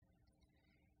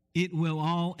It will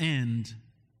all end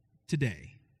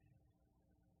today.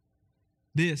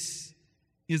 This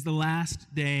is the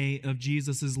last day of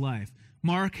Jesus' life.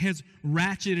 Mark has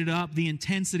ratcheted up the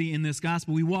intensity in this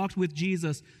gospel. We walked with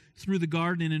Jesus through the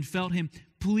garden and felt him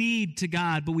plead to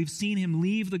God, but we've seen him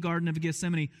leave the Garden of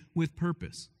Gethsemane with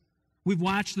purpose. We've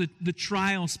watched the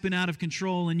trial spin out of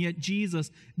control, and yet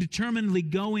Jesus determinedly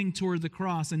going toward the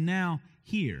cross, and now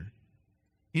here,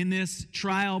 in this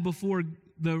trial before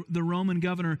the Roman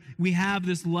governor, we have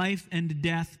this life and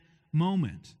death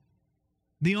moment.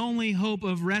 The only hope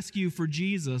of rescue for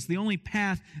Jesus, the only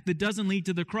path that doesn't lead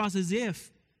to the cross, is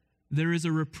if there is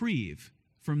a reprieve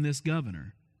from this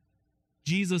governor.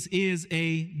 Jesus is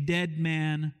a dead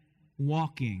man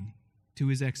walking to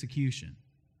his execution.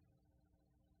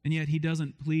 And yet he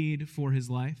doesn't plead for his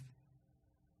life.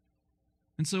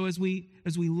 And so as we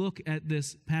look at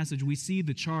this passage, we see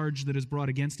the charge that is brought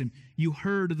against him. You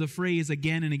heard the phrase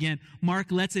again and again.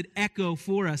 Mark lets it echo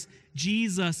for us.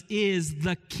 Jesus is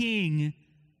the King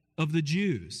of the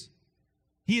Jews.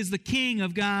 He is the King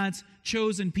of God's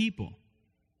chosen people.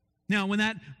 Now, when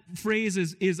that phrase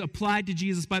is applied to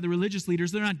Jesus by the religious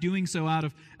leaders, they're not doing so out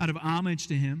of homage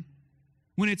to him.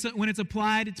 When it's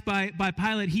applied, it's by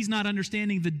Pilate, he's not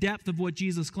understanding the depth of what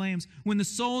Jesus claims. When the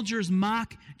soldiers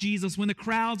mock Jesus, when the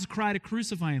crowds cry to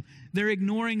crucify him, they're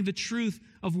ignoring the truth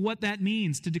of what that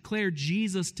means to declare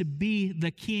Jesus to be the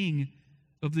King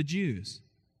of the Jews.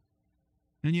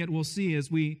 And yet we'll see as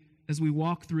we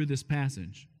walk through this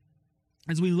passage,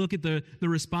 as we look at the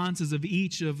responses of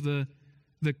each of the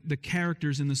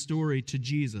characters in the story to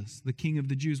Jesus, the King of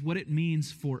the Jews, what it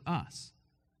means for us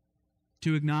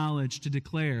to acknowledge, to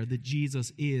declare that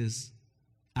Jesus is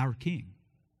our King.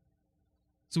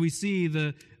 So we see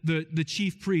the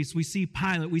chief priests, we see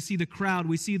Pilate, we see the crowd,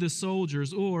 we see the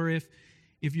soldiers, or if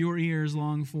your ears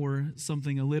long for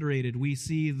something alliterated, we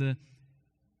see the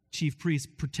chief priests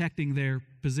protecting their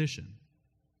position.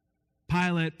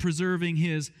 Pilate preserving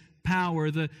his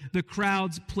power, the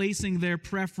crowds placing their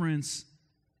preference,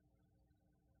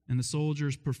 and the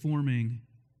soldiers performing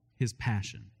his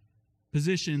passion.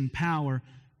 Position, power,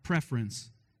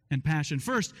 preference, and passion.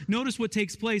 First, notice what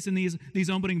takes place in these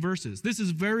opening verses. This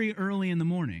is very early in the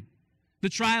morning. The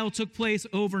trial took place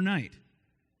overnight.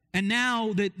 And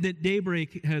now that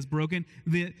daybreak has broken,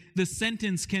 the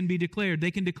sentence can be declared.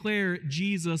 They can declare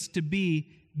Jesus to be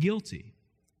guilty.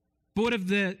 But what if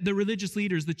the religious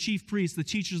leaders, the chief priests, the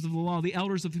teachers of the law, the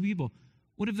elders of the people,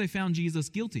 what have they found Jesus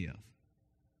guilty of?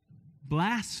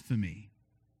 Blasphemy.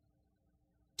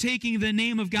 Taking the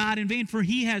name of God in vain, for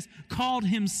he has called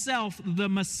himself the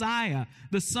Messiah,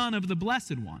 the Son of the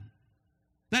Blessed One.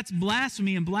 That's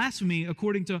blasphemy, and blasphemy,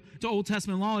 according to Old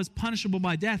Testament law, is punishable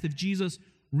by death if Jesus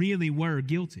really were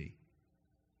guilty.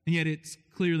 And yet it's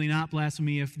clearly not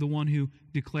blasphemy if the one who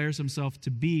declares himself to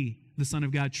be the Son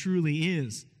of God truly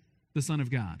is the Son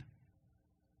of God.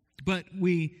 But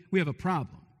we have a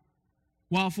problem.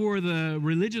 While for the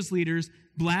religious leaders,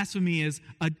 blasphemy is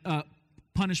a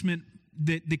punishment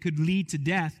that could lead to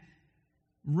death,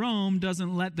 Rome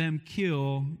doesn't let them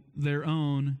kill their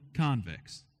own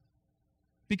convicts.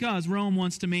 Because Rome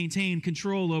wants to maintain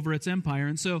control over its empire,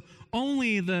 and so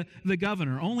only the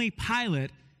governor, only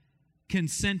Pilate, can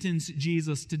sentence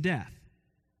Jesus to death.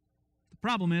 The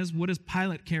problem is, what does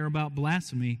Pilate care about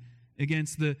blasphemy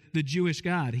against the Jewish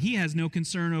God? He has no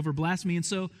concern over blasphemy, and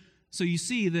so you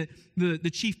see that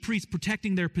the chief priests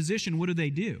protecting their position, what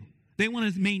do? They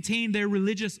want to maintain their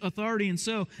religious authority, and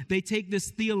so they take this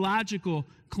theological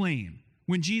claim.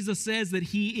 When Jesus says that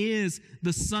he is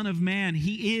the Son of Man,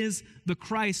 he is the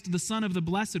Christ, the Son of the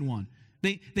Blessed One,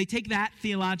 they take that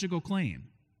theological claim,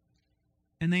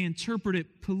 and they interpret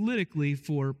it politically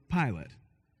for Pilate.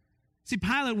 See,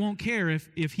 Pilate won't care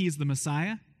if he's the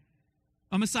Messiah.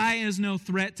 A Messiah is no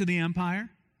threat to the empire,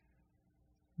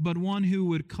 but one who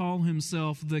would call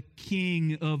himself the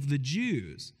King of the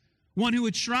Jews. One who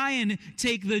would try and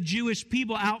take the Jewish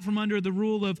people out from under the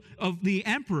rule of the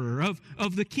emperor,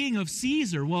 of the king, of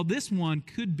Caesar. Well, this one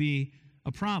could be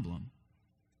a problem.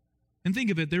 And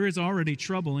think of it, there is already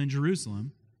trouble in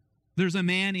Jerusalem. There's a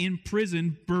man in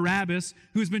prison, Barabbas,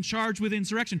 who's been charged with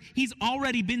insurrection. He's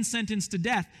already been sentenced to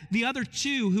death. The other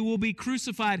two who will be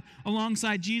crucified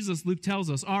alongside Jesus, Luke tells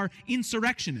us, are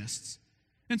insurrectionists.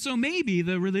 And so maybe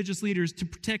the religious leaders, to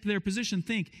protect their position,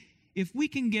 think, if we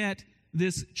can get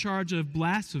this charge of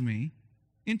blasphemy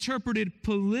interpreted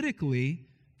politically,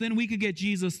 then we could get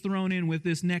Jesus thrown in with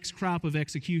this next crop of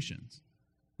executions.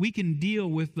 We can deal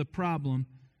with the problem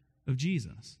of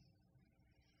Jesus.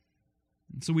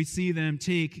 And so we see them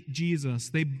take Jesus,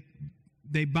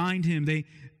 they bind him,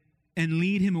 and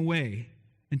lead him away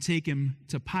and take him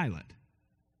to Pilate.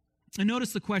 And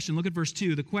notice the question. Look at verse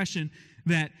 2, the question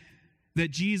that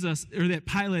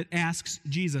Pilate asks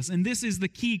Jesus. And this is the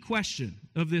key question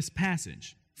of this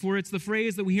passage. For it's the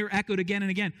phrase that we hear echoed again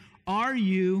and again. Are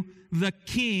you the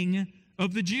king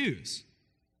of the Jews?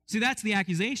 See, that's the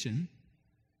accusation.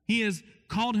 He has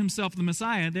called himself the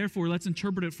Messiah. Therefore, let's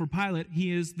interpret it for Pilate.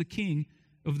 He is the king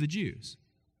of the Jews.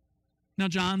 Now,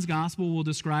 John's gospel will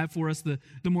describe for us the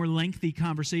more lengthy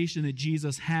conversation that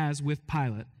Jesus has with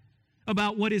Pilate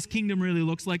about what his kingdom really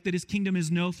looks like, that his kingdom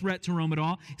is no threat to Rome at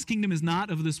all. His kingdom is not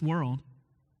of this world.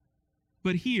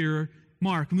 But here,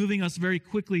 Mark, moving us very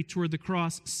quickly toward the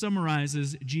cross,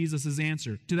 summarizes Jesus'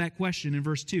 answer to that question in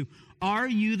verse 2. Are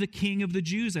you the king of the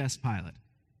Jews? Asked Pilate.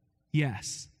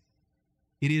 Yes,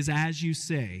 it is as you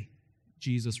say,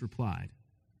 Jesus replied.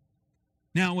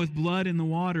 Now, with blood in the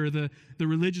water, the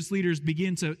religious leaders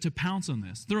begin to pounce on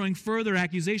this, throwing further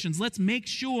accusations. Let's make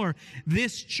sure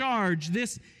this charge,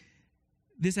 this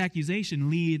accusation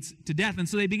leads to death. And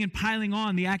so they begin piling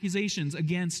on the accusations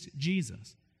against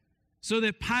Jesus, so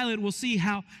that Pilate will see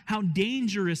how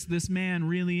dangerous this man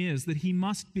really is, that he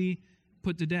must be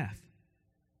put to death.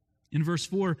 In verse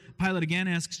 4, Pilate again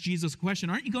asks Jesus a question.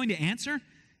 Aren't you going to answer?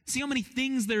 See how many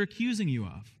things they're accusing you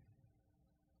of.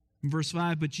 In verse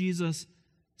 5, but Jesus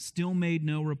still made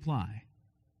no reply,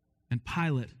 and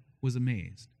Pilate was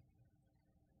amazed.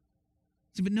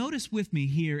 See, but notice with me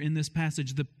here in this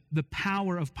passage the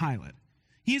power of Pilate.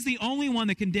 He is the only one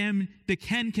that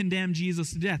can condemn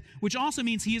Jesus to death, which also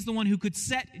means he is the one who could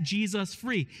set Jesus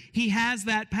free. He has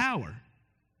that power.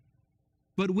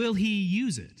 But will he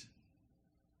use it?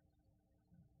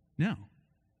 No.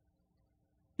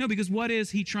 No, because what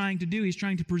is he trying to do? He's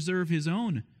trying to preserve his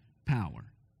own power.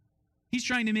 He's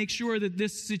trying to make sure that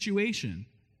this situation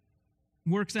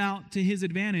works out to his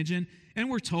advantage. And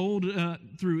we're told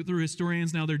through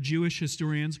historians, now they're Jewish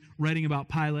historians writing about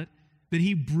Pilate, that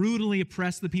he brutally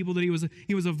oppressed the people, that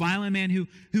he was a violent man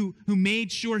who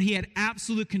made sure he had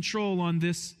absolute control on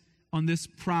this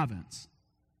province.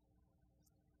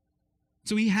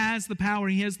 So he has the power,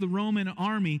 he has the Roman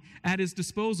army at his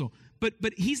disposal.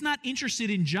 But he's not interested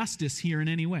in justice here in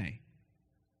any way.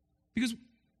 Because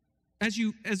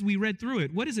as we read through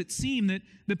it, what does it seem that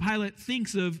Pilate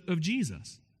thinks of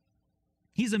Jesus?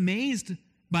 He's amazed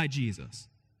by Jesus.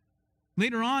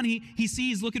 Later on, he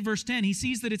sees, look at verse 10, he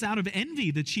sees that it's out of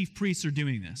envy the chief priests are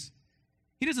doing this.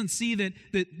 He doesn't see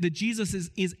that Jesus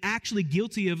is actually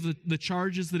guilty of the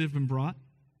charges that have been brought.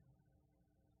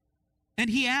 And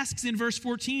he asks in verse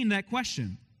 14 that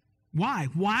question. Why?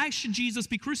 Why should Jesus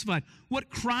be crucified? What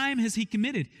crime has he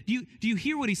committed? Do you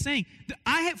hear what he's saying?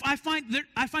 I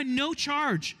find no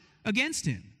charge against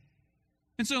him.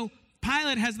 And so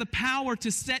Pilate has the power to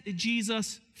set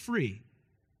Jesus free.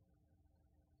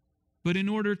 But in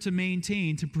order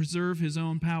to preserve his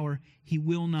own power, he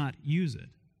will not use it.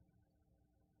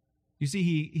 You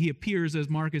see, he appears, as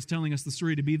Mark is telling us the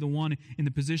story, to be the one in the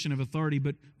position of authority,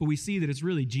 but we see that it's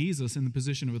really Jesus in the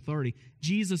position of authority.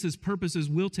 Jesus' purposes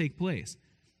will take place.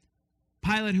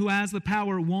 Pilate, who has the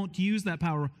power, won't use that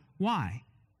power. Why?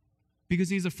 Because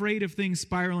he's afraid of things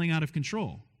spiraling out of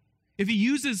control. If he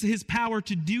uses his power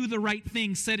to do the right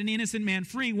thing, set an innocent man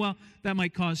free, well, that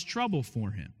might cause trouble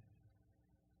for him.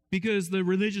 Because the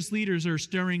religious leaders are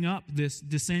stirring up this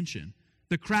dissension.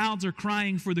 The crowds are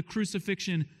crying for the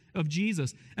crucifixion of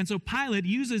Jesus. And so Pilate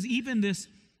uses even this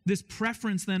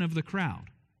preference then of the crowd.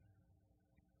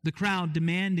 The crowd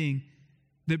demanding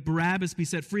that Barabbas be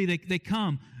set free. They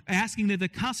come asking that the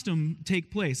custom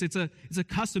take place. It's a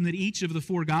custom that each of the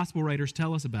four gospel writers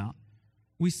tell us about.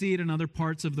 We see it in other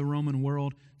parts of the Roman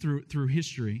world through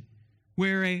history,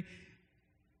 where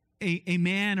a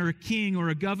man or a king or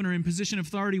a governor in position of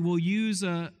authority will use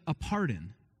a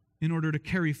pardon in order to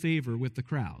carry favor with the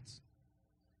crowds.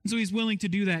 And so he's willing to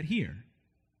do that here.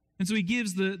 And so he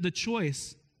gives the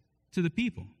choice to the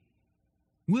people.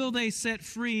 Will they set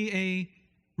free a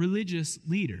religious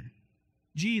leader?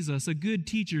 Jesus, a good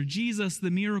teacher. Jesus, the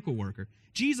miracle worker.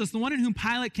 Jesus, the one in whom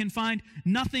Pilate can find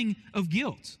nothing of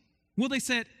guilt. Will they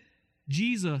set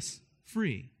Jesus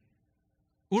free?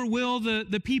 Or will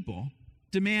the people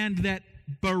demand that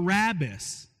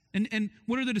Barabbas, and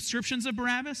what are the descriptions of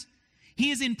Barabbas? He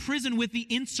is in prison with the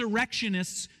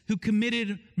insurrectionists who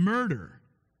committed murder.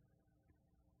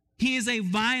 He is a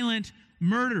violent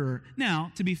murderer.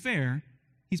 Now, to be fair,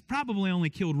 he's probably only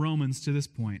killed Romans to this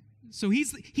point. So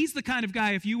he's the kind of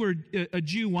guy, if you were a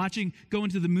Jew going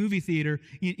to the movie theater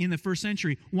in the first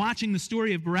century, watching the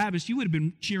story of Barabbas, you would have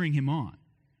been cheering him on.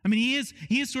 I mean,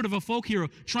 he is sort of a folk hero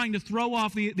trying to throw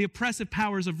off the oppressive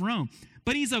powers of Rome.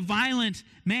 But he's a violent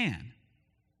man.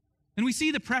 And we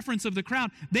see the preference of the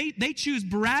crowd. They choose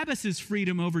Barabbas'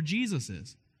 freedom over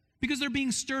Jesus's. Because they're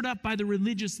being stirred up by the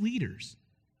religious leaders.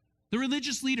 The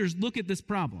religious leaders look at this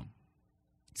problem.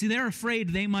 See, they're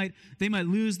afraid they might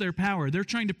lose their power. They're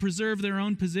trying to preserve their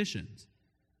own positions.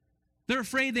 They're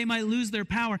afraid they might lose their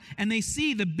power, and they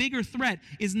see the bigger threat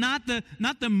is not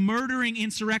the murdering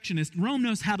insurrectionist. Rome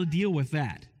knows how to deal with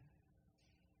that.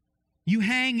 You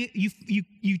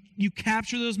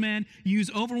capture those men, you use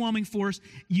overwhelming force,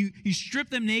 you strip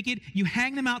them naked, you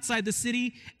hang them outside the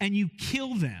city, and you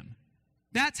kill them.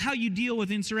 That's how you deal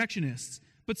with insurrectionists.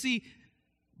 But see,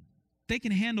 they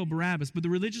can handle Barabbas, but the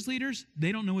religious leaders,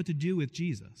 they don't know what to do with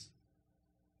Jesus.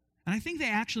 And I think they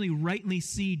actually rightly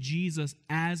see Jesus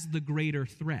as the greater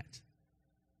threat.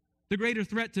 The greater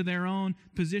threat to their own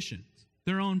positions,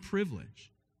 their own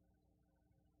privilege.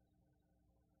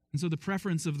 And so the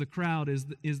preference of the crowd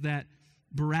is that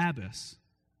Barabbas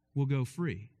will go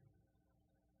free.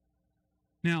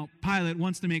 Now, Pilate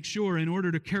wants to make sure, in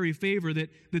order to curry favor, that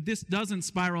this doesn't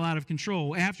spiral out of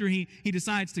control. After he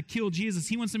decides to kill Jesus,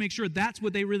 he wants to make sure that's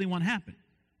what they really want happen,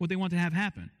 what they want to have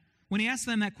happen. When he asks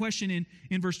them that question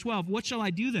in verse 12, what shall I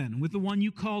do then with the one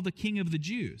you call the King of the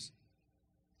Jews?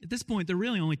 At this point, there are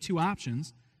really only two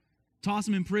options. Toss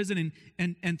him in prison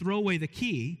and throw away the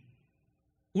key,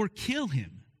 or kill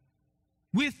him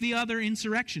with the other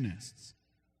insurrectionists.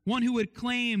 One who would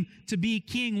claim to be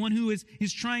king, one who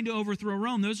is trying to overthrow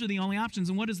Rome. Those are the only options.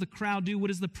 And what does the crowd do? What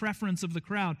is the preference of the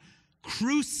crowd?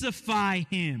 Crucify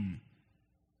him,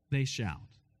 they shout.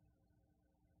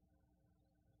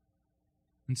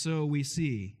 And so we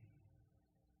see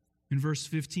in verse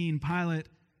 15, Pilate,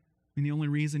 and the only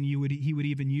reason he would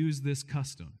even use this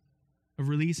custom of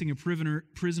releasing a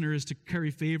prisoner is to curry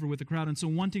favor with the crowd. And so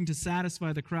wanting to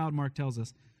satisfy the crowd, Mark tells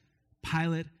us,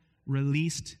 Pilate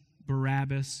released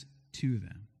Barabbas to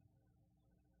them.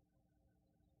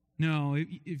 No,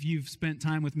 if you've spent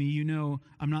time with me, you know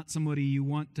I'm not somebody you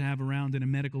want to have around in a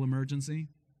medical emergency,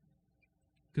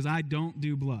 because I don't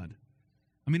do blood.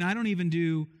 I mean, I don't even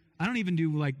do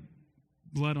like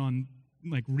blood on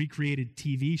like recreated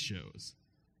TV shows.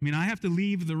 I mean, I have to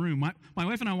leave the room. My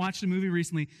wife and I watched a movie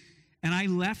recently, and I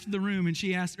left the room, and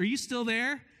she asked, "Are you still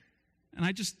there?" And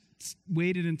I just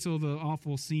waited until the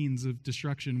awful scenes of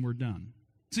destruction were done.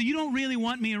 So you don't really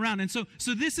want me around. And so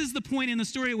this is the point in the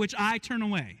story at which I turn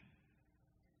away.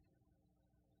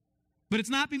 But it's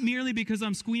not merely because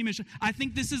I'm squeamish. I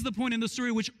think this is the point in the story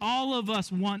which all of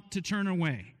us want to turn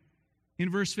away.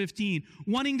 In verse 15,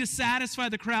 wanting to satisfy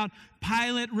the crowd,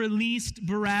 Pilate released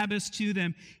Barabbas to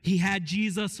them. He had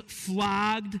Jesus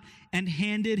flogged and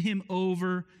handed him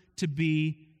over to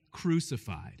be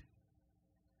crucified.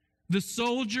 The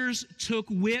soldiers took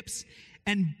whips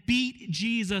and beat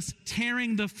Jesus,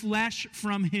 tearing the flesh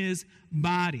from his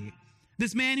body.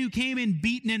 This man who came in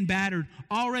beaten and battered,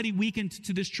 already weakened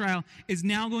to this trial, is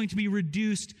now going to be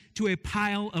reduced to a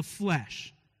pile of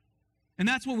flesh. And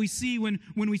that's what we see when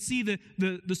we see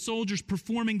the soldiers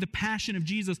performing the passion of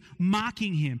Jesus,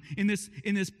 mocking him in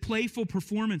this playful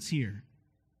performance here.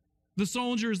 The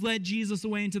soldiers led Jesus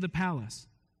away into the palace.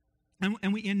 And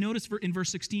notice in verse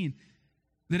 16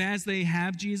 that as they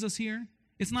have Jesus here,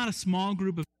 it's not a small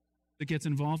group of that gets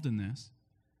involved in this.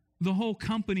 The whole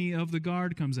company of the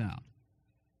guard comes out.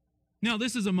 Now,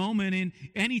 this is a moment in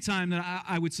any time that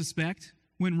I would suspect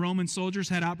when Roman soldiers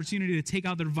had opportunity to take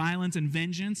out their violence and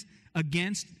vengeance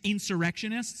against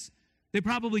insurrectionists. They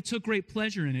probably took great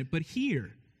pleasure in it. But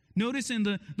here, notice in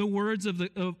the words of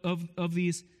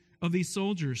these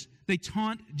soldiers, they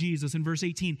taunt Jesus in verse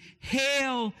 18,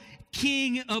 "Hail,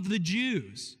 King of the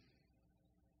Jews!"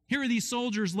 Here are these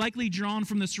soldiers likely drawn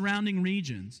from the surrounding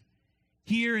regions.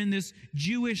 Here in this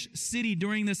Jewish city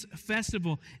during this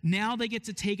festival, now they get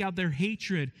to take out their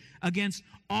hatred against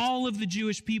all of the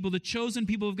Jewish people, the chosen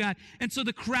people of God. And so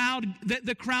the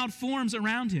crowd forms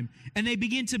around him, and they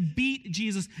begin to beat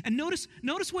Jesus. And notice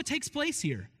what takes place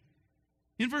here.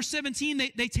 In verse 17,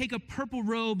 they take a purple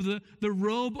robe, the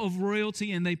robe of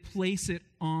royalty, and they place it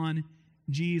on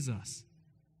Jesus.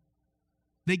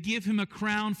 They give him a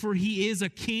crown, for he is a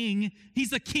king. He's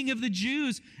the King of the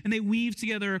Jews. And they weave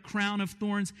together a crown of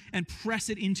thorns and press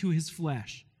it into his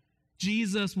flesh.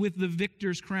 Jesus with the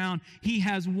victor's crown. He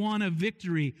has won a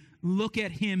victory. Look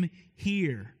at him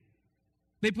here.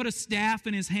 They put a staff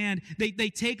in his hand. They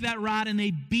take that rod and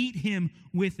they beat him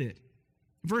with it.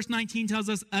 Verse 19 tells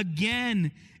us,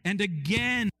 again and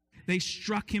again they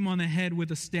struck him on the head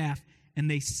with a staff and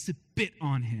they spit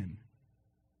on him.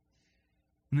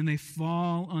 And then they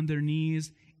fall on their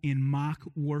knees in mock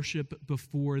worship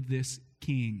before this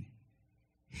king.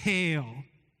 Hail,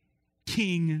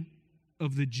 King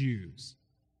of the Jews.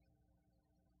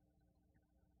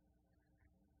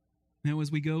 Now, as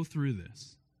we go through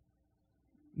this,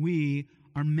 we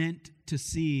are meant to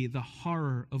see the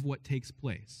horror of what takes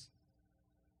place.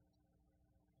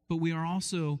 But we are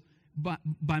also,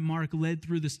 by Mark, led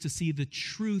through this to see the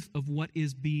truth of what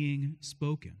is being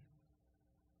spoken.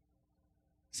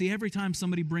 See, every time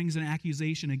somebody brings an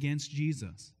accusation against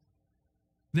Jesus,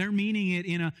 they're meaning it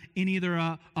in either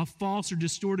a false or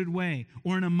distorted way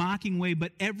or in a mocking way,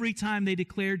 but every time they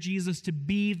declare Jesus to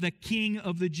be the King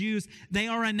of the Jews, they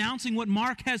are announcing what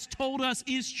Mark has told us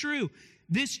is true.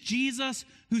 This Jesus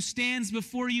who stands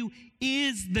before you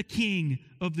is the King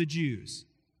of the Jews.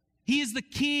 He is the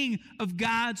King of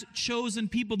God's chosen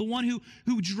people, the one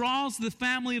who draws the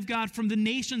family of God from the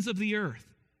nations of the earth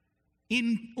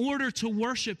in order to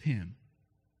worship him.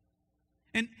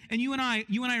 And you and I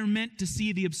are meant to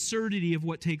see the absurdity of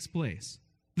what takes place,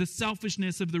 the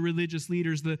selfishness of the religious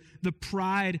leaders, the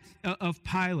pride of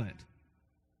Pilate.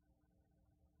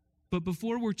 But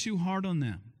before we're too hard on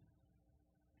them,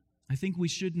 I think we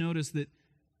should notice that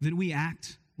we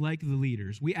act like the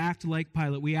leaders. We act like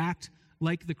Pilate. We act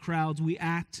like the crowds. We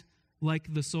act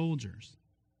like the soldiers.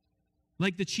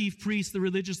 Like the chief priests, the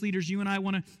religious leaders, you and I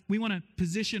want to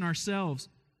position ourselves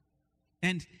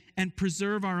and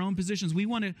preserve our own positions.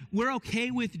 We're okay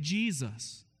with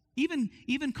Jesus,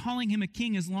 even calling him a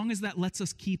king, as long as that lets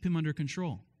us keep him under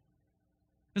control.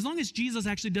 As long as Jesus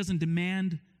actually doesn't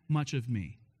demand much of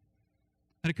me.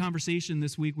 I had a conversation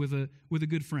this week with a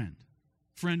good friend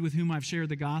with whom I've shared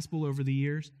the gospel over the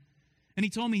years. And he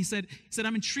told me, he said,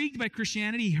 I'm intrigued by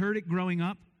Christianity. He heard it growing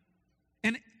up.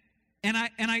 And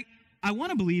I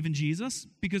want to believe in Jesus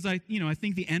because I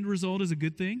think the end result is a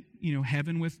good thing,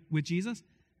 heaven with Jesus.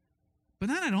 But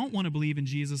then I don't want to believe in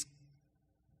Jesus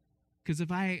because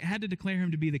if I had to declare him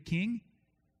to be the king,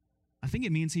 I think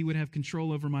it means he would have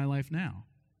control over my life now.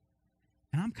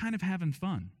 And I'm kind of having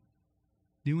fun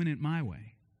doing it my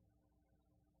way.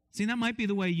 See, that might be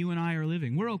the way you and I are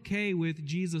living. We're okay with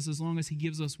Jesus as long as he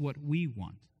gives us what we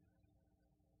want.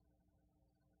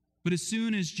 But as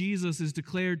soon as Jesus is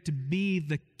declared to be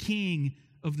the King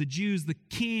of the Jews, the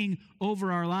king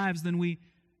over our lives, then we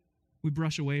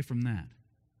brush away from that.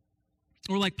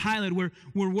 Or like Pilate, we're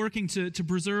working to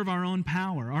preserve our own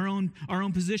power, our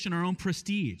own position, our own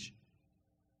prestige.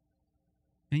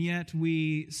 And yet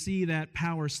we see that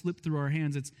power slip through our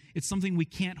hands. It's something we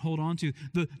can't hold on to.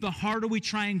 The harder we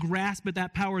try and grasp at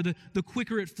that power, the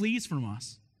quicker it flees from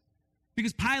us.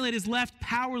 Because Pilate is left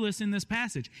powerless in this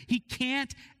passage. He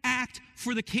can't act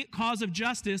for the cause of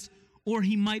justice, or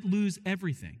he might lose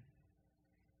everything.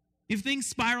 If things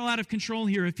spiral out of control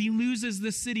here, if he loses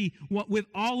this city with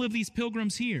all of these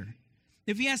pilgrims here,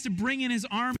 if he has to bring in his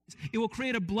armies, it will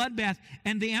create a bloodbath,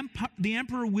 and the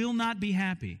emperor will not be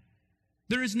happy.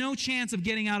 There is no chance of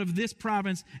getting out of this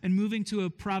province and moving to a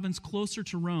province closer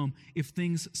to Rome if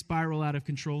things spiral out of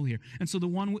control here. And so the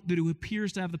one who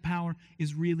appears to have the power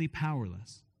is really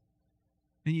powerless.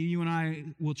 And you and I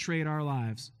will trade our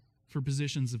lives for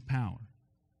positions of power,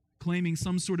 claiming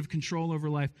some sort of control over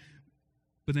life,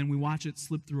 but then we watch it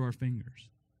slip through our fingers.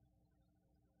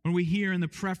 Or we hear in the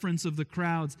preference of the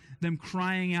crowds them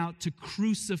crying out to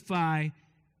crucify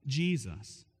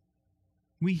Jesus.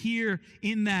 We hear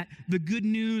in that the good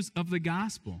news of the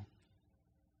gospel.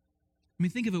 I mean,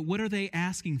 think of it. What are they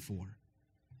asking for?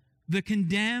 The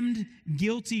condemned,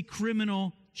 guilty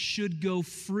criminal should go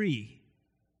free.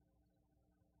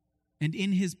 And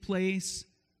in his place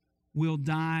will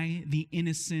die the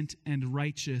innocent and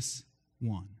righteous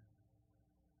one.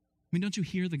 I mean, don't you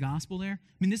hear the gospel there?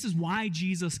 I mean, this is why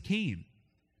Jesus came.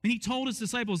 And he told his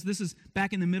disciples, this is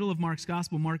back in the middle of Mark's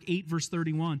gospel, Mark 8, verse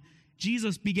 31.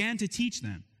 Jesus began to teach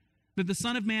them that the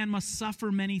Son of Man must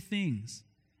suffer many things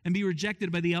and be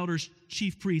rejected by the elders,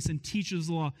 chief priests, and teachers of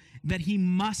the law, that he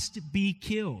must be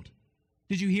killed.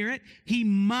 Did you hear it? He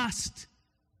must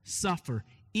suffer.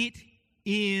 It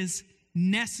is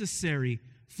necessary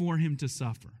for him to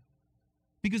suffer.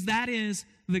 Because that is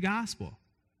the gospel.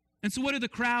 And so what do the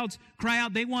crowds cry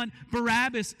out? They want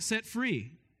Barabbas set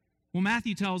free. Well,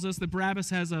 Matthew tells us that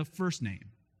Barabbas has a first name.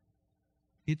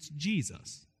 It's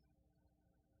Jesus.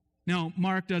 Now,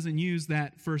 Mark doesn't use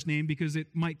that first name because it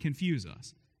might confuse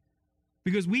us.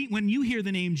 Because when you hear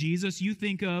the name Jesus, you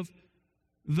think of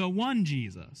the one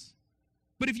Jesus.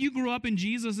 But if you grew up in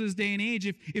Jesus' day and age,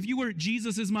 if you were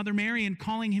Jesus' mother Mary and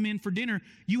calling him in for dinner,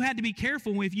 you had to be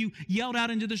careful if you yelled out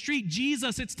into the street,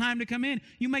 Jesus, it's time to come in.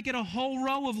 You might get a whole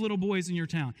row of little boys in your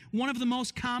town. One of the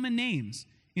most common names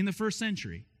in the first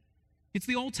century. It's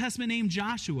the Old Testament name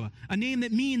Joshua, a name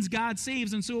that means God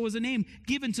saves, and so it was a name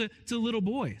given to little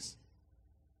boys.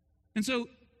 And so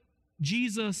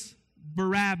Jesus,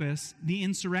 Barabbas, the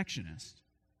insurrectionist.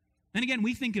 And again,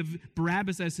 we think of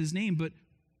Barabbas as his name, but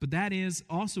that is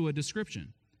also a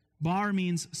description. Bar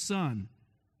means son.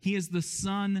 He is the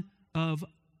son of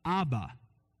Abba,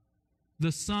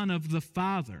 the son of the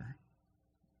Father.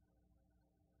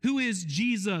 Who is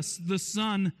Jesus, the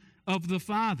son of the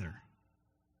Father?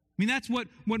 I mean, that's what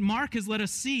Mark has let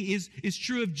us see is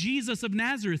true of Jesus of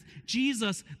Nazareth.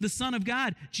 Jesus, the Son of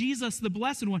God. Jesus, the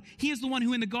Blessed One. He is the one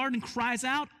who in the garden cries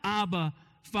out, Abba,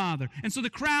 Father. And so the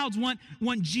crowds want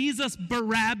Jesus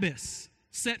Barabbas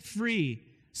set free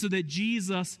so that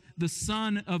Jesus, the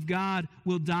Son of God,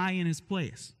 will die in his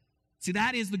place. See,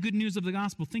 that is the good news of the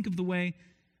gospel. Think of the way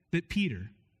that Peter,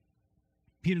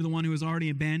 the one who has already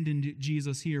abandoned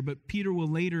Jesus here, but Peter will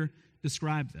later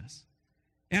describe this.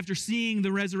 After seeing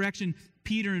the resurrection,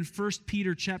 Peter in 1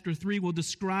 Peter chapter 3 will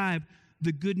describe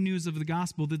the good news of the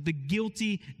gospel, that the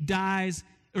guilty dies,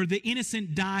 or the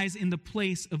innocent dies in the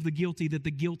place of the guilty, that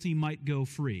the guilty might go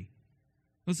free.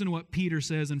 Listen to what Peter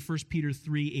says in 1 Peter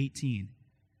 3:18.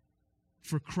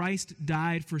 For Christ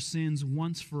died for sins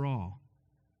once for all,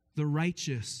 the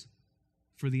righteous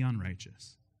for the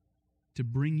unrighteous, to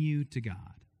bring you to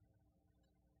God.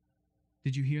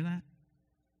 Did you hear that?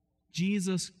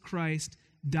 Jesus Christ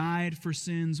died for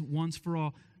sins once for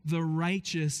all. The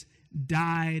righteous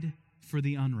died for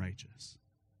the unrighteous.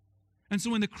 And so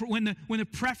when the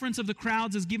preference of the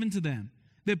crowds is given to them,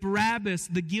 that Barabbas,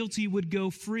 the guilty, would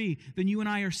go free, then you and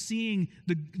I are seeing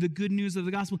the good news of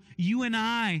the gospel. You and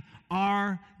I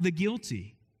are the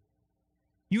guilty.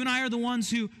 You and I are the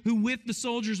ones who with the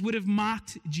soldiers would have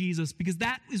mocked Jesus, because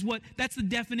that's the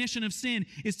definition of sin,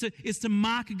 is to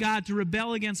mock God, to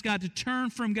rebel against God, to turn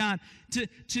from God,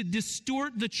 to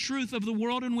distort the truth of the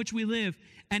world in which we live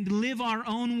and live our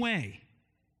own way.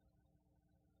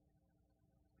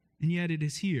 And yet it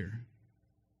is here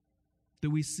that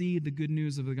we see the good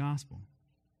news of the gospel.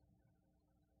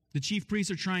 The chief priests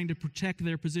are trying to protect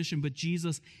their position, but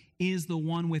Jesus is the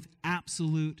one with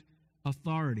absolute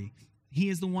authority. He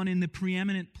is the one in the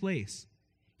preeminent place.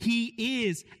 He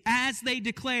is, as they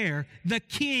declare, the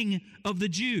King of the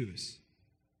Jews.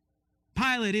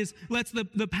 Pilate lets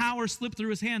the power slip through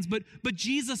his hands, but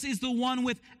Jesus is the one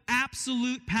with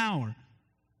absolute power.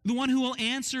 The one who will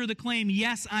answer the claim,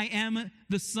 yes, I am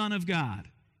the Son of God.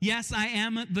 Yes, I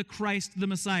am the Christ, the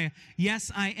Messiah.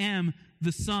 Yes, I am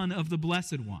the Son of the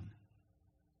Blessed One.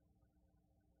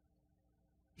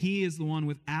 He is the one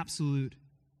with absolute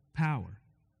power.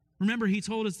 Remember, he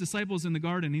told his disciples in the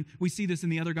garden, we see this in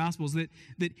the other Gospels, that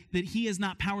he is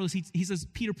not powerless. He says,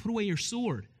 Peter, put away your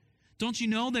sword. Don't you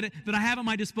know that I have at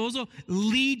my disposal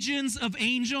legions of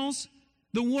angels,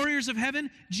 the warriors of heaven?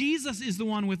 Jesus is the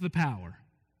one with the power.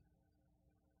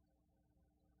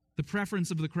 The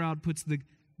preference of the crowd puts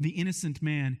the innocent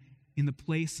man in the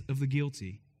place of the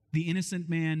guilty. The innocent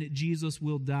man, Jesus,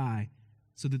 will die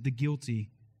so that the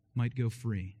guilty might go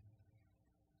free.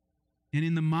 And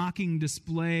in the mocking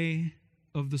display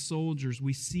of the soldiers,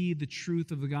 we see the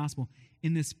truth of the gospel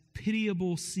in this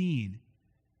pitiable scene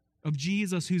of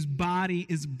Jesus, whose body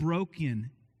is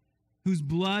broken, whose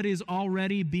blood is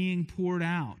already being poured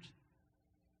out.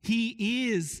 He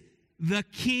is the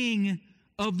King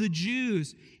of the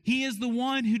Jews. He is the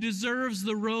one who deserves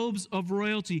the robes of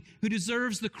royalty, who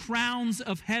deserves the crowns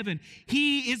of heaven.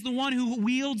 He is the one who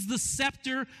wields the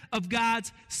scepter of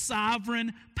God's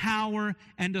sovereign power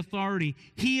and authority.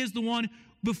 He is the one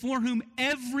before whom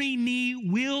every knee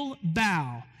will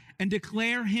bow and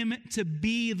declare him to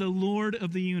be the Lord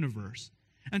of the universe.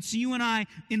 And so you and I,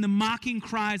 in the mocking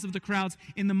cries of the crowds,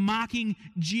 in the mocking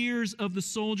jeers of the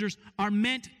soldiers, are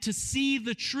meant to see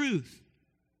the truth.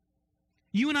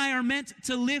 You and I are meant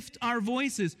to lift our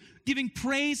voices, giving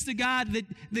praise to God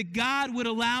that God would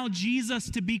allow Jesus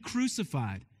to be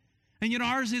crucified. And yet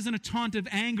ours isn't a taunt of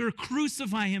anger,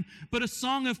 crucify him, but a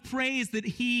song of praise that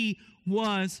he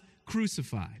was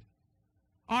crucified.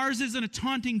 Ours isn't a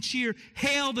taunting cheer,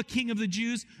 hail the King of the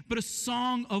Jews, but a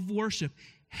song of worship.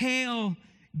 Hail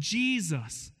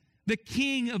Jesus, the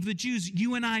King of the Jews.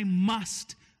 You and I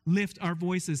must lift our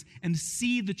voices and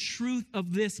see the truth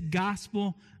of this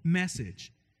gospel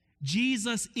message.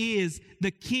 Jesus is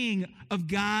the King of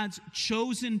God's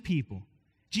chosen people.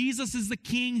 Jesus is the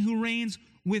King who reigns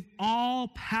with all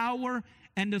power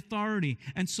and authority.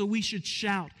 And so we should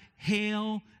shout,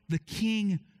 hail the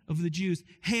King of the Jews.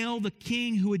 Hail the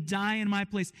King who would die in my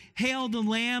place. Hail the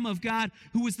Lamb of God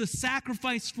who was the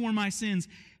sacrifice for my sins.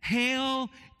 Hail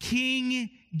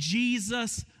King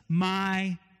Jesus,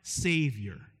 my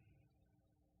Savior.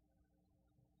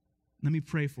 Let me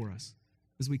pray for us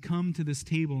as we come to this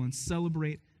table and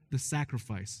celebrate the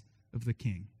sacrifice of the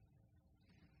King.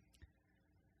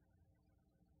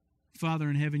 Father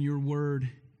in heaven, your word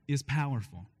is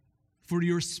powerful, for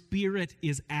your Spirit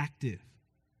is active.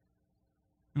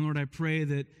 And Lord, I pray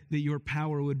that your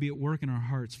power would be at work in our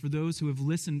hearts for those who have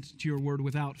listened to your word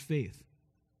without faith,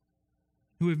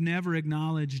 who have never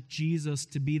acknowledged Jesus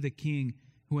to be the King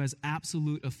who has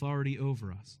absolute authority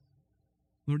over us.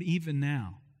 Lord, even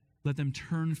now, let them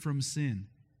turn from sin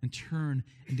and turn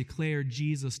and declare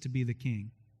Jesus to be the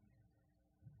King.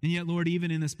 And yet, Lord,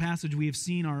 even in this passage, we have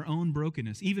seen our own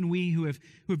brokenness, even we who have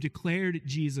declared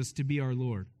Jesus to be our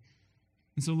Lord.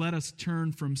 And so let us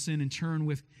turn from sin and turn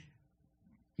with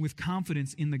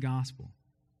confidence in the gospel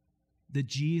that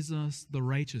Jesus, the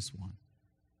righteous one,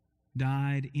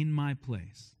 died in my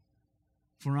place.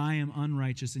 For I am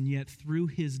unrighteous, and yet through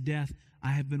his death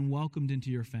I have been welcomed into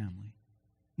your family.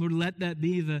 Lord, let that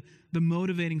be the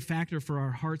motivating factor for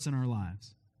our hearts and our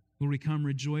lives. Lord, we come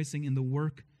rejoicing in the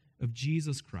work of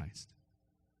Jesus Christ.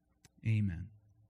 Amen.